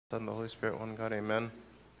Son, the Holy Spirit, one God, amen.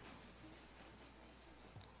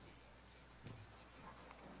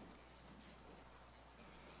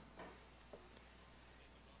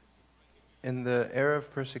 In the era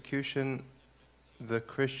of persecution, the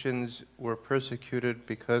Christians were persecuted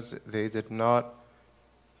because they did not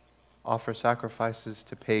offer sacrifices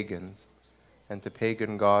to pagans and to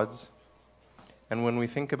pagan gods. And when we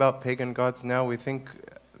think about pagan gods now, we think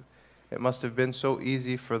it must have been so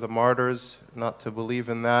easy for the martyrs not to believe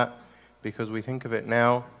in that, because we think of it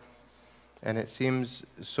now and it seems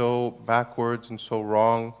so backwards and so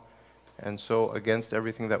wrong and so against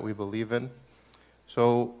everything that we believe in.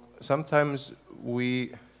 So sometimes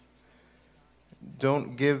we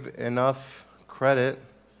don't give enough credit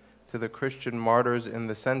to the Christian martyrs in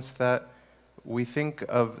the sense that we think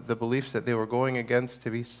of the beliefs that they were going against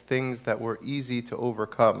to be things that were easy to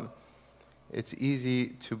overcome. It's easy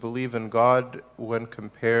to believe in God when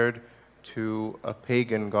compared to a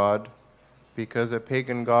pagan God, because a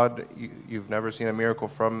pagan God, you've never seen a miracle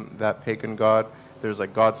from that pagan God. There's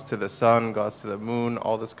like gods to the sun, gods to the moon,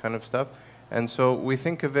 all this kind of stuff. And so we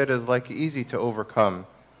think of it as like easy to overcome.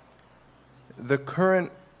 The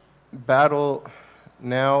current battle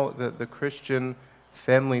now that the Christian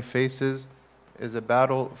family faces is a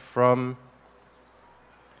battle from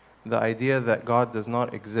the idea that God does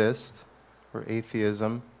not exist, or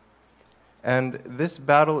atheism. And this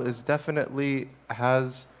battle is definitely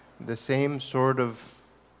has the same sort of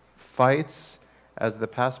fights as the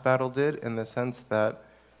past battle did, in the sense that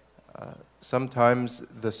sometimes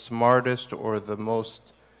the smartest or the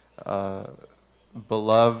most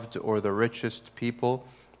beloved or the richest people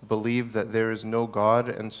believe that there is no God.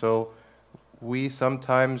 And so we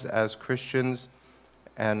sometimes as Christians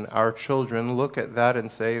and our children look at that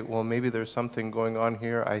and say, well, maybe there's something going on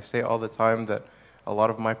here. I say all the time that a lot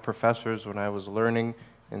of my professors, when I was learning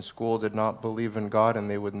in school, did not believe in God, and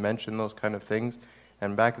they would mention those kind of things.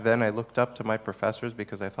 And back then I looked up to my professors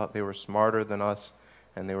because I thought they were smarter than us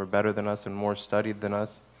and they were better than us and more studied than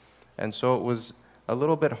us. And so it was a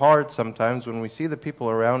little bit hard sometimes when we see the people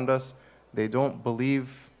around us, they don't believe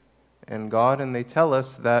in God, and they tell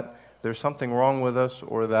us that there's something wrong with us,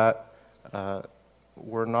 or that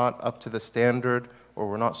we're not up to the standard, or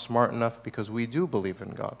we're not smart enough, because we do believe in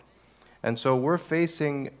God. And so we're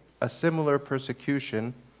facing a similar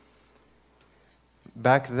persecution.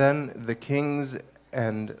 Back then, the kings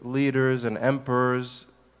and leaders and emperors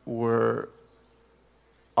were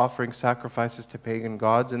offering sacrifices to pagan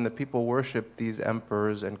gods, and the people worshipped these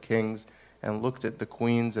emperors and kings and looked at the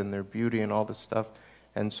queens and their beauty and all this stuff.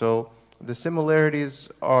 And so the similarities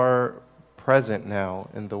are present now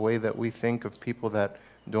in the way that we think of people that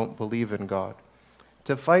don't believe in God.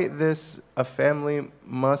 To fight this, a family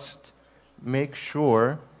must make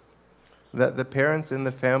sure that the parents in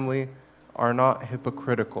the family are not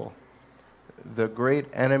hypocritical. The great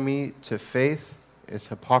enemy to faith is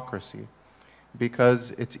hypocrisy,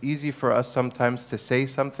 because it's easy for us sometimes to say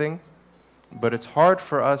something, but it's hard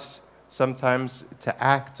for us sometimes to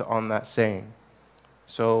act on that saying.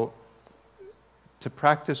 So to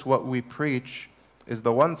practice what we preach is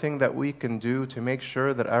the one thing that we can do to make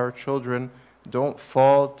sure that our children don't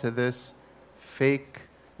fall to this fake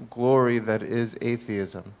glory that is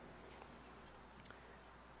atheism.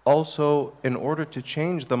 Also, in order to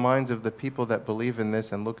change the minds of the people that believe in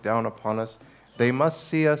this and look down upon us, they must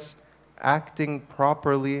see us acting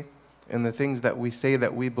properly in the things that we say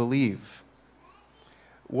that we believe.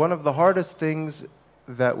 One of the hardest things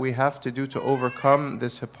that we have to do to overcome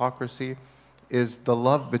this hypocrisy is the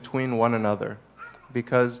love between one another,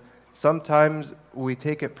 because sometimes we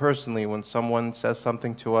take it personally when someone says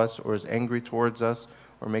something to us, or is angry towards us,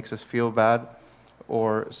 or makes us feel bad,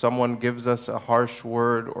 or someone gives us a harsh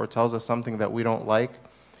word or tells us something that we don't like.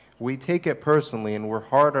 We take it personally, and we're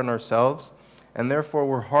hard on ourselves, and therefore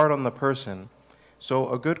we're hard on the person. So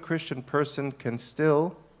a good Christian person can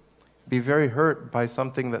still be very hurt by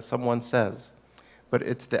something that someone says, but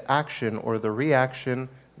it's the action or the reaction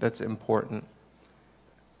that's important.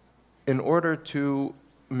 In order to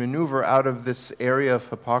maneuver out of this area of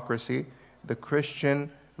hypocrisy, the Christian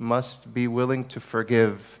must be willing to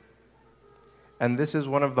forgive. And this is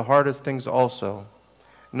one of the hardest things also.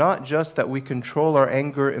 Not just that we control our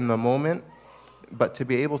anger in the moment, but to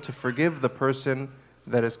be able to forgive the person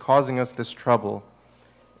that is causing us this trouble.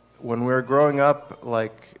 When we were growing up,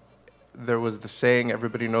 like, there was the saying,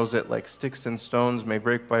 everybody knows it, like, sticks and stones may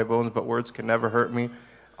break my bones, but words can never hurt me.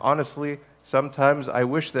 Honestly, sometimes I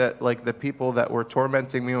wish that, like, the people that were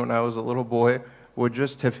tormenting me when I was a little boy would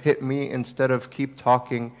just have hit me instead of keep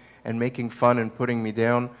talking and making fun and putting me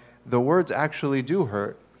down. The words actually do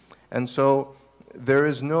hurt. And so there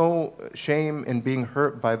is no shame in being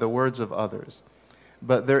hurt by the words of others.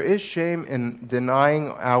 But there is shame in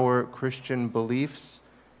denying our Christian beliefs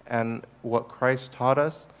and what Christ taught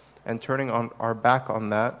us and turning our back on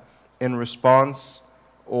that in response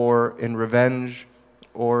or in revenge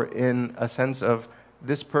or in a sense of,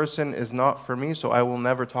 this person is not for me, so I will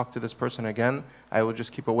never talk to this person again. I will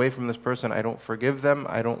just keep away from this person. I don't forgive them.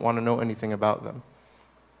 I don't want to know anything about them.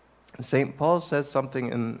 St. Paul says something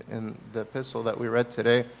in the epistle that we read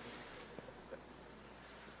today.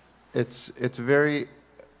 It's very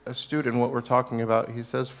astute in what we're talking about. He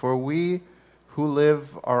says, "For we who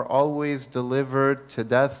live are always delivered to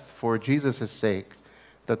death for Jesus' sake,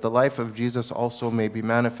 that the life of Jesus also may be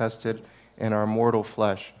manifested in our mortal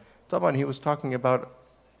flesh." Taban, he was talking about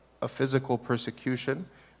a physical persecution,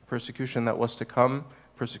 persecution that was to come,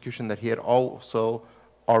 persecution that he had also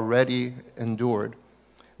already endured.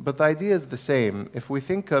 But the idea is the same. If we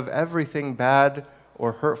think of everything bad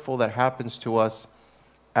or hurtful that happens to us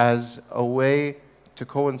as a way to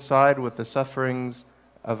coincide with the sufferings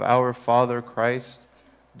of our Father Christ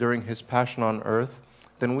during his passion on earth,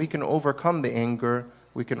 then we can overcome the anger,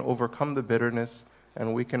 we can overcome the bitterness,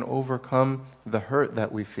 and we can overcome the hurt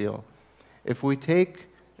that we feel. If we take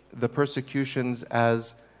the persecutions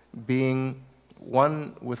as being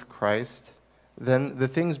one with Christ, then the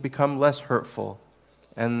things become less hurtful.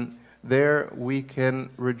 And there we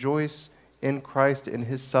can rejoice in Christ in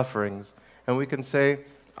his sufferings. And we can say,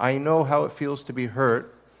 I know how it feels to be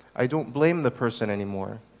hurt. I don't blame the person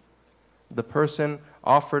anymore. The person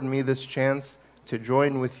offered me this chance to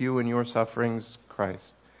join with you in your sufferings,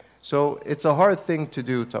 Christ. So it's a hard thing to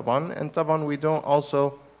do, Taban. And Taban, we don't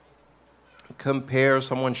also compare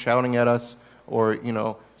someone shouting at us or,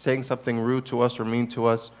 saying something rude to us or mean to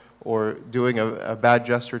us or doing a bad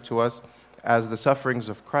gesture to us as the sufferings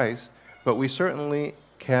of Christ. But we certainly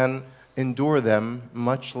can endure them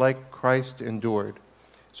much like Christ endured.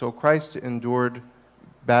 So Christ endured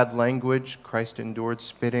bad language, Christ endured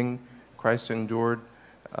spitting, Christ endured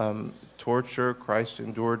torture, Christ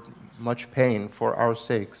endured much pain for our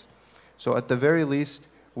sakes. So at the very least,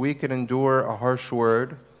 we can endure a harsh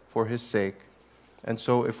word for his sake. And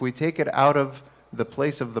so if we take it out of the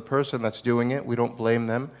place of the person that's doing it, we don't blame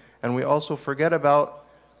them, and we also forget about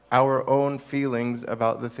our own feelings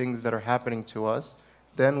about the things that are happening to us,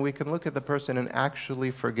 then we can look at the person and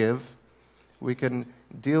actually forgive. We can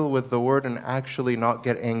deal with the word and actually not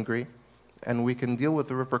get angry. And we can deal with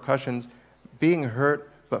the repercussions, being hurt,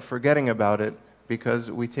 but forgetting about it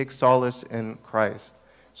because we take solace in Christ.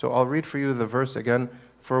 So I'll read for you the verse again.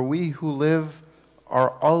 "For we who live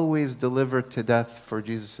are always delivered to death for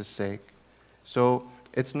Jesus' sake." So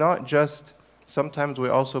it's not just, sometimes we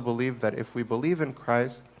also believe that if we believe in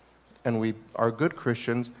Christ and we are good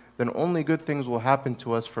Christians, then only good things will happen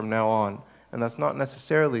to us from now on. And that's not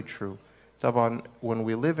necessarily true. Taban, when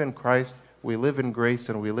we live in Christ, we live in grace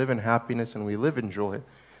and we live in happiness and we live in joy.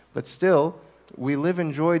 But still, we live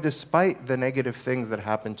in joy despite the negative things that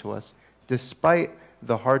happen to us, despite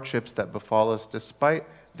the hardships that befall us, despite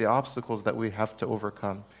the obstacles that we have to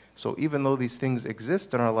overcome. So even though these things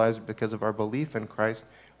exist in our lives because of our belief in Christ,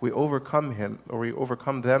 we overcome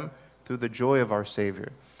them through the joy of our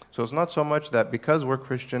Savior. So it's not so much that because we're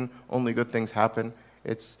Christian, only good things happen.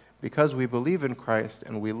 It's because we believe in Christ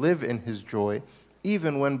and we live in his joy.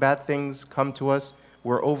 Even when bad things come to us,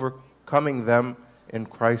 we're overcoming them in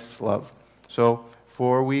Christ's love. So,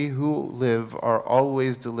 "For we who live are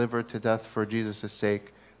always delivered to death for Jesus'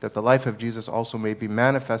 sake, that the life of Jesus also may be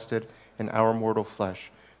manifested in our mortal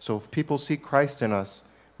flesh." So if people see Christ in us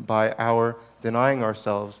by our denying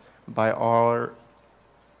ourselves, by our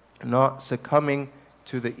not succumbing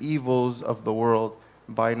to the evils of the world,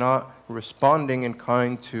 by not responding in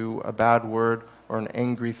kind to a bad word or an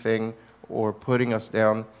angry thing or putting us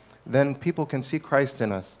down, then people can see Christ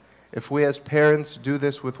in us. If we as parents do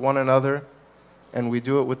this with one another, and we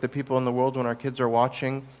do it with the people in the world when our kids are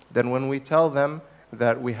watching, then when we tell them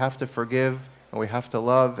that we have to forgive and we have to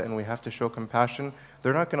love and we have to show compassion,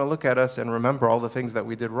 they're not going to look at us and remember all the things that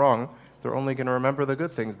we did wrong. They're only going to remember the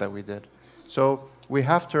good things that we did. So we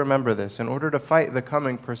have to remember this. In order to fight the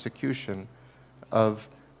coming persecution of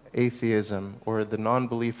atheism or the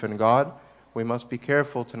non-belief in God, we must be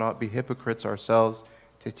careful to not be hypocrites ourselves,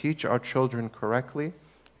 to teach our children correctly,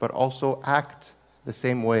 but also act the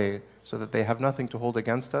same way so that they have nothing to hold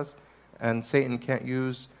against us, and Satan can't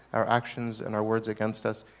use our actions and our words against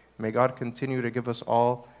us. May God continue to give us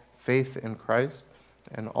all faith in Christ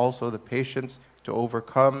and also the patience to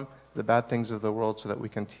overcome the bad things of the world so that we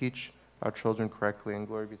can teach our children correctly, and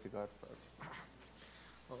glory be to God forever.